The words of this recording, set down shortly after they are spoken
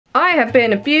I have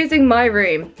been abusing my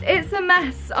room. It's a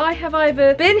mess. I have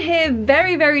either been here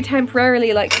very, very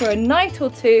temporarily, like for a night or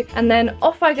two, and then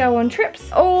off I go on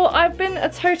trips, or I've been a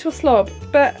total slob.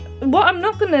 But what I'm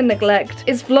not gonna neglect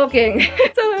is vlogging.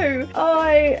 So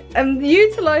I am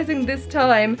utilizing this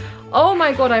time. Oh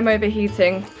my god, I'm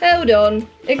overheating. Hold on,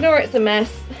 ignore it's a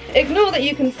mess. Ignore that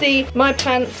you can see my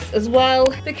pants as well,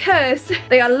 because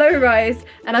they are low rise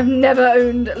and I've never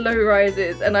owned low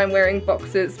rises, and I'm wearing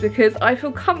boxers because I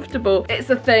feel comfortable. It's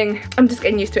a thing. I'm just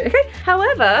getting used to it, okay?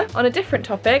 However, on a different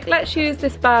topic, let's use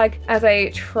this bag as a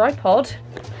tripod.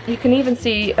 You can even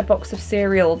see a box of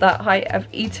cereal that I have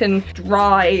eaten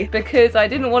dry because I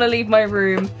didn't want to leave my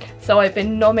room, so I've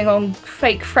been nomming on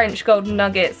fake French golden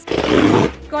nuggets.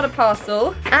 Got a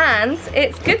parcel, and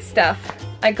it's good stuff.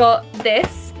 I got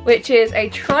this, which is a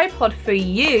tripod for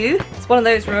you. It's one of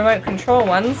those remote control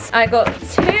ones. I got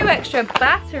 2 extra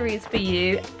batteries for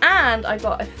you, and I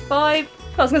got a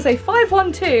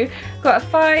 512, got a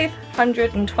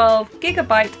 512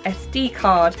 gigabyte SD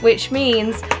card, which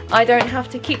means I don't have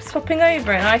to keep swapping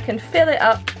over, and I can fill it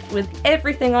up with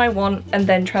everything I want and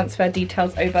then transfer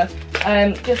details over.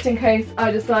 Just in case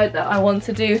I decide that I want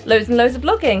to do loads and loads of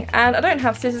vlogging, and I don't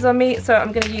have scissors on me, so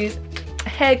I'm going to use a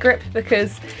hair grip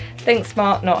because think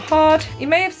smart, not hard. You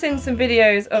may have seen some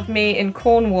videos of me in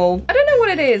Cornwall. I don't know what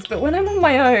it is, but when I'm on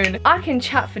my own, I can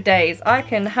chat for days. I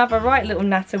can have a right little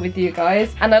natter with you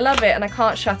guys, and I love it, and I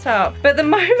can't shut up. But the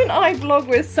moment I vlog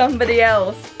with somebody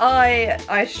else,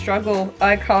 I struggle.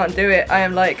 I can't do it. I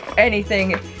am like,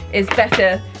 anything is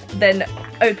better than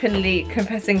openly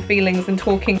confessing feelings and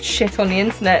talking shit on the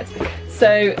internet.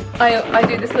 So I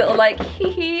do this little like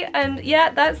hee hee, and yeah,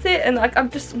 that's it. And like, I'm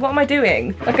just, what am I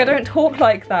doing? Like, I don't talk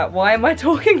like that. Why am I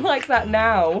talking like that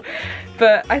now?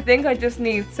 But I think I just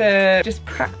need to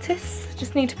practice.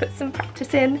 Just need to put some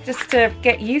practice in just to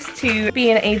get used to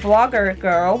being a vlogger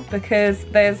girl, because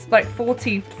there's like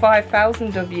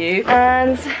 45,000 of you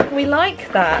and we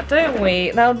like that, don't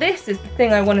we? Now this is the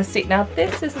thing I want to see. Now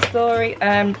this is the story.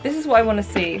 This is what I want to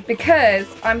see, because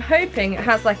I'm hoping it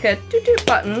has like a doo-doo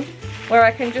button where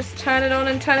I can just turn it on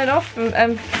and turn it off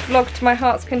and vlog to my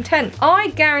heart's content. I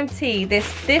guarantee this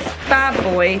bad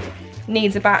boy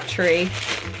needs a battery.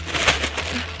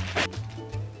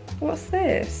 What's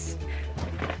this?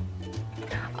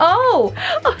 Oh,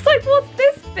 I was like, what's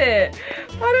this bit?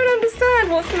 I don't understand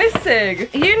what's missing.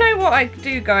 You know what I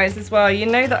do, guys, as well. You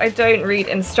know that I don't read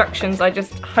instructions. I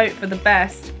just hope for the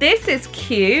best. This is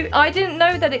cute. I didn't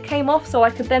know that it came off so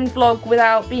I could then vlog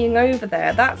without being over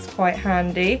there. That's quite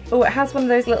handy. Oh, it has one of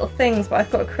those little things, but I've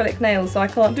got acrylic nails, so I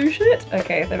can't do shit.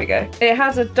 Okay, there we go. It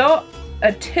has a dot,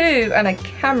 a 2 and a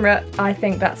camera. I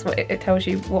think that's what it tells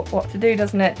you what to do,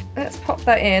 doesn't it? Let's pop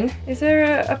that in. Is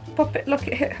there a pop it, lock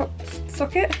it, hit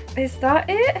socket? Is that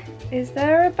it? Is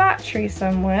there a battery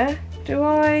somewhere? Do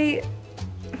I...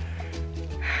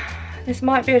 This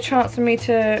might be a chance for me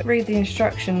to read the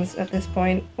instructions at this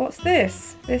point. What's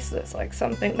this? This looks like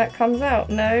something that comes out.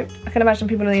 No. I can imagine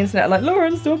people on the internet are like,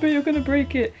 Lauren, stop it, you're gonna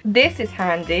break it. This is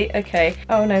handy. Okay.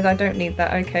 Oh no, I don't need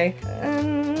that. Okay.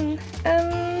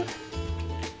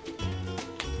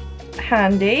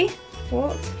 Handy.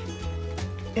 What?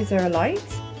 Is there a light?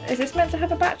 Is this meant to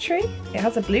have a battery? It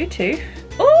has a Bluetooth.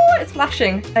 Oh, it's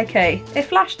flashing. Okay, it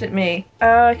flashed at me.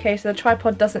 Okay, so the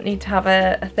tripod doesn't need to have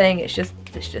a thing. It's just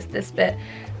this bit.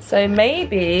 So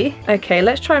maybe, okay,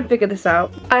 let's try and figure this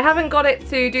out. I haven't got it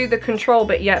to do the control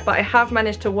bit yet, but I have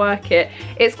managed to work it.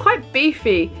 It's quite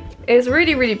beefy. It's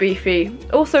really, really beefy.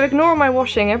 Also, ignore my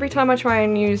washing. Every time I try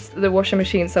and use the washing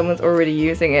machine, someone's already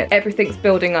using it. Everything's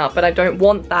building up, but I don't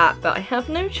want that, but I have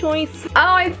no choice. Oh,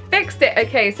 I fixed it.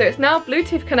 Okay, so it's now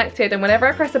Bluetooth connected, and whenever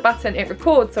I press a button, it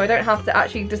records, so I don't have to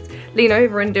actually just lean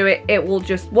over and do it. It will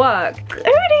just work. Who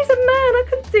needs a man? I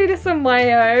can do this on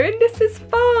my own. This is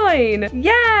fine.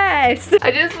 Yes! I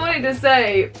just wanted to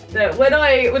say that when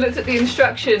I looked at the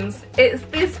instructions, it's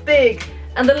this big.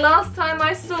 And the last time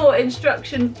I saw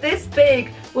instructions this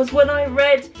big was when I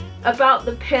read about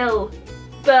the pill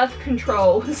birth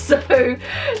control. So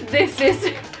this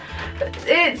is,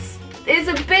 it's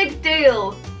a big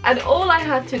deal. And all I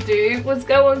had to do was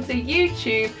go onto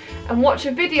YouTube and watch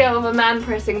a video of a man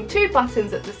pressing 2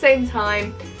 buttons at the same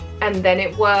time, and then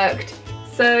it worked.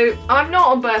 So I'm not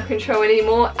on birth control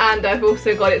anymore, and I've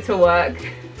also got it to work.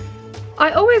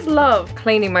 I always love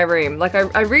cleaning my room, like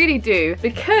I really do,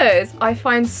 because I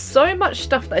find so much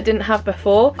stuff that I didn't have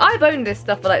before. I've owned this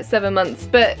stuff for like 7 months,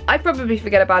 but I probably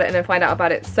forget about it and then find out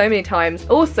about it so many times.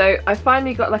 Also, I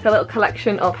finally got like a little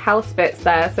collection of house bits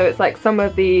there, so it's like some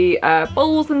of the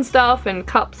bowls and stuff and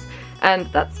cups and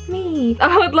that's me.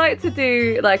 I would like to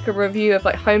do like a review of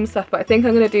like home stuff, but I think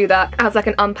I'm gonna do that as like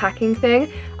an unpacking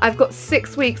thing. I've got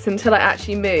 6 weeks until I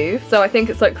actually move, so I think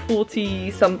it's like 40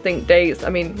 something days. I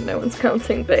mean, no one's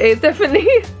counting, but it's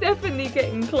definitely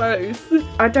getting close.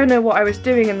 I don't know what I was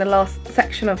doing in the last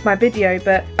section of my video,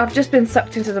 but I've just been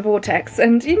sucked into the vortex,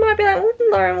 and you might be like,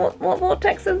 Lauren, what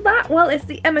vortex is that? Well, it's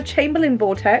the Emma Chamberlain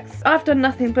vortex. I've done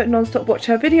nothing but non-stop watch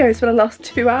her videos for the last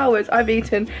 2 hours. I've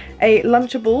eaten a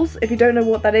Lunchables. If you don't know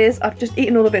what that is, I've just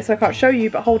eaten all of it, so I can't show you,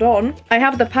 but hold on. I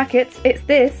have the packets. It's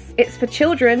this. It's for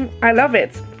children. I love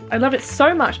it. I love it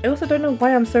so much. I also don't know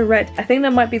why I'm so red. I think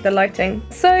that might be the lighting.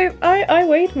 So I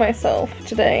weighed myself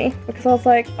today because I was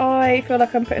like, I feel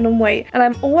like I'm putting on weight. And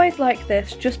I'm always like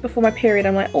this just before my period.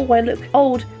 I'm like, oh, I look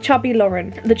old. Chubby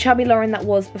Lauren. The chubby Lauren that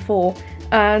was before.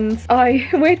 And I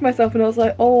weighed myself and I was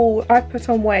like, oh, I've put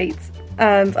on weight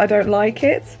and I don't like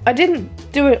it. I didn't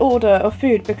do an order of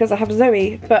food because I have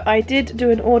Zoe, but I did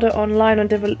do an order online on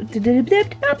Deliveroo,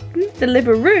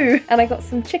 and I got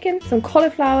some chicken, some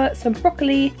cauliflower, some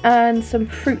broccoli and some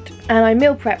fruit, and I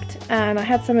meal prepped, and I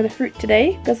had some of the fruit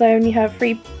today because I only have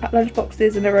 3 lunch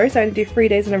boxes in a row, so I only do 3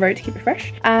 days in a row to keep it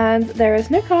fresh, and there is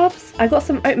no carbs. I got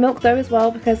some oat milk though as well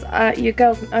because your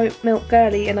girl's an oat milk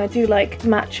girly, and I do like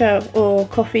matcha or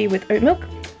coffee with oat milk.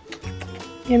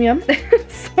 Yum yum.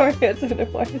 Sorry, I don't know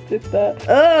why I did that.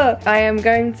 Ugh. I am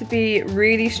going to be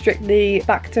really strictly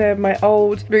back to my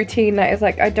old routine that is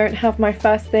like I don't have my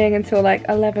first thing until like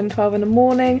 11, 12 in the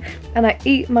morning, and I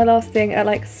eat my last thing at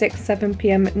like 6, 7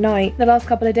 p.m. at night. The last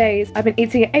couple of days I've been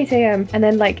eating at 8 a.m. and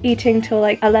then like eating till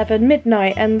like 11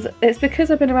 midnight, and it's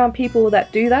because I've been around people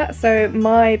that do that, so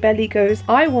my belly goes,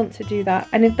 I want to do that,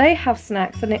 and if they have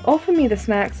snacks and they offer me the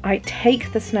snacks, I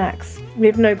take the snacks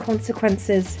with no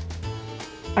consequences.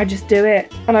 I just do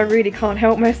it, and I really can't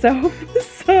help myself.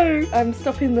 So I'm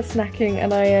stopping the snacking,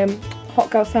 and I am hot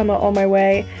girl summer on my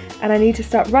way, and I need to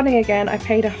start running again. I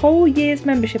paid a whole year's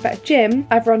membership at a gym.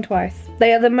 I've run twice.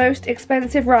 They are the most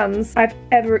expensive runs I've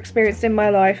ever experienced in my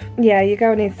life. Yeah, your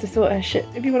girl needs to sort her shit.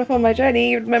 If you want to follow my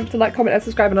journey, remember to like, comment and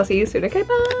subscribe, and I'll see you soon. Okay,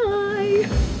 bye.